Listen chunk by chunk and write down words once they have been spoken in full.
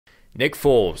Nick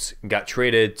Foles got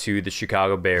traded to the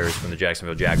Chicago Bears from the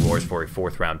Jacksonville Jaguars for a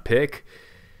 4th-round pick.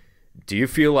 Do you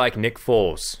feel like Nick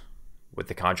Foles, with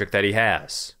the contract that he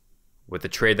has, with the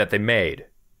trade that they made,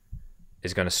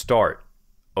 is going to start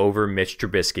over Mitch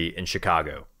Trubisky in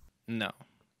Chicago? No.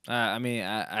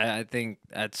 I think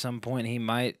at some point he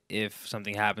might if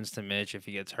something happens to Mitch, if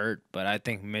he gets hurt. But I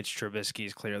think Mitch Trubisky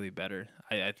is clearly better.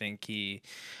 I think he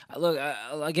 – look,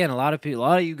 again, a lot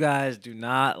of you guys do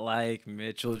not like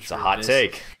Mitchell Trubisky. It's a hot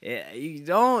take. Yeah, you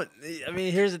don't – I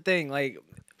mean, here's the thing. Like,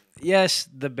 yes,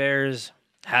 the Bears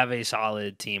have a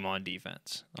solid team on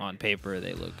defense. On paper,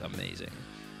 they look amazing.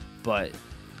 But –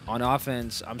 on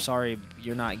offense, I'm sorry,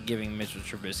 you're not giving Mitchell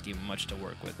Trubisky much to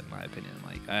work with, in my opinion.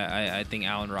 Like, I think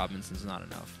Allen Robinson's not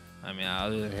enough. I mean,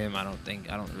 other than him, I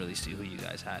don't really see who you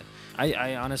guys had.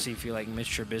 I honestly feel like Mitch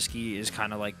Trubisky is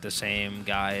kind of like the same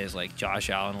guy as like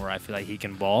Josh Allen, where I feel like he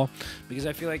can ball, because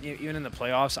I feel like even in the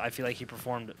playoffs, I feel like he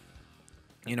performed,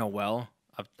 well.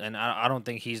 And I don't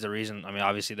think he's the reason. I mean,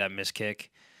 obviously that missed kick,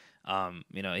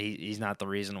 he's not the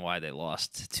reason why they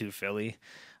lost to Philly.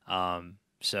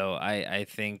 So I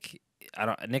think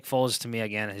Nick Foles, to me,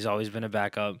 again, he's always been a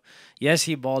backup. Yes,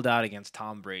 he balled out against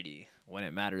Tom Brady when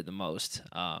it mattered the most.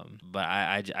 But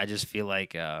I just feel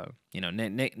like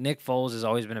Nick Foles has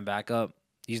always been a backup.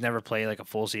 He's never played like a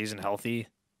full season healthy,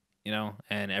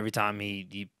 and every time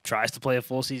he tries to play a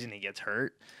full season, he gets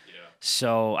hurt. Yeah.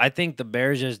 So I think the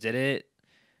Bears just did it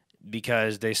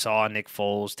because they saw Nick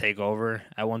Foles take over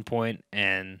at one point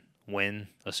and win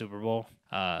a Super Bowl.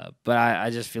 But I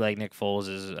just feel like Nick Foles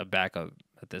is a backup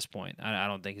at this point. I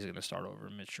don't think he's going to start over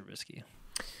Mitch Trubisky.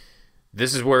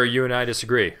 This is where you and I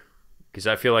disagree, because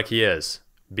I feel like he is.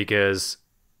 Because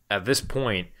at this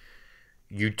point,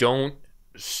 you don't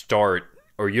start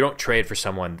or you don't trade for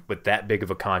someone with that big of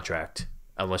a contract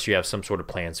unless you have some sort of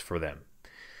plans for them.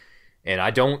 And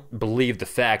I don't believe the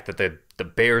fact that the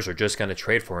Bears are just going to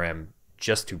trade for him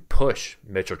just to push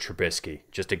Mitchell Trubisky,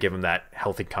 just to give him that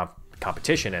healthy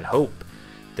competition and hope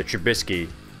that Trubisky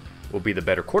will be the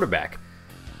better quarterback.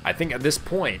 I think at this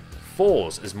point,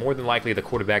 Foles is more than likely the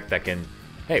quarterback that can,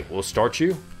 hey, we'll start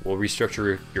you, we'll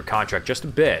restructure your contract just a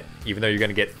bit, even though you're going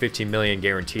to get $15 million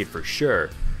guaranteed for sure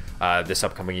this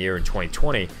upcoming year in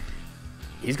 2020.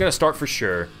 He's going to start for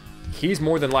sure. He's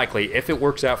more than likely, if it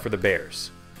works out for the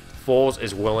Bears, Foles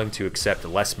is willing to accept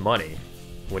less money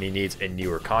when he needs a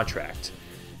newer contract.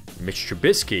 Mitch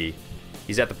Trubisky,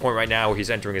 he's at the point right now where he's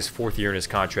entering his 4th year in his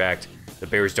contract. The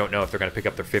Bears don't know if they're going to pick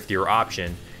up their 5th-year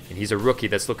option, and he's a rookie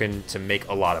that's looking to make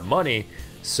a lot of money.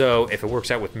 So if it works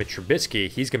out with Mitch Trubisky,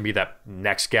 he's going to be that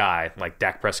next guy, like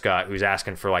Dak Prescott, who's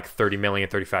asking for like $30 million,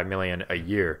 $35 million a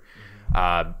year.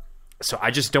 So I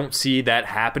just don't see that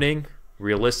happening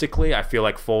realistically. I feel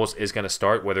like Foles is going to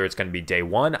start, whether it's going to be day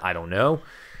one, I don't know.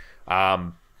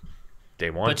 Day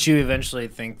one. But you eventually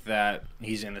think that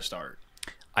he's going to start.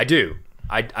 I do.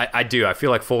 I do. I feel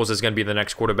like Foles is going to be the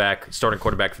next starting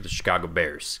quarterback for the Chicago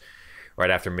Bears, right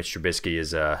after Mitch Trubisky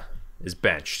is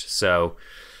benched. So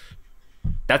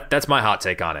that's my hot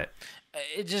take on it.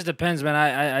 It just depends, man.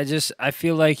 I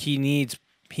feel like he needs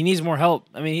more help.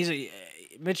 I mean,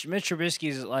 Mitch Trubisky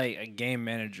is like a game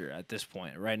manager at this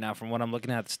point right now. From what I'm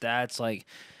looking at the stats, like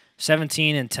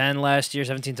 17 and 10 last year,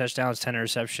 17 touchdowns, 10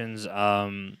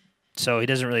 interceptions. So he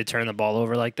doesn't really turn the ball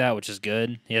over like that, which is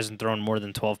good. He hasn't thrown more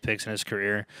than 12 picks in his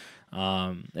career.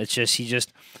 It's just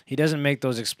he doesn't make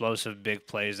those explosive big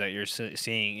plays that you're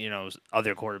seeing,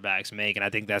 other quarterbacks make. And I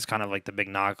think that's kind of like the big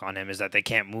knock on him, is that they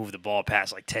can't move the ball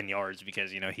past like 10 yards because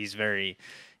he's very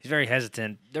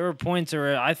hesitant. There were points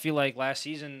where I feel like last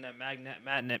season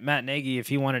that Matt Nagy, if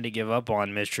he wanted to give up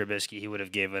on Mitch Trubisky, he would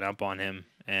have given up on him.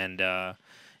 And I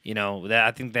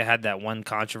think they had that one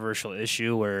controversial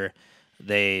issue where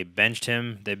they benched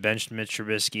him. They benched Mitch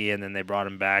Trubisky, and then they brought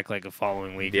him back like a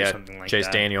following week or something like Chase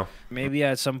that. Daniel. Maybe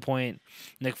at some point,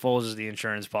 Nick Foles is the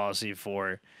insurance policy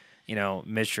for,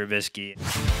 Mitch Trubisky.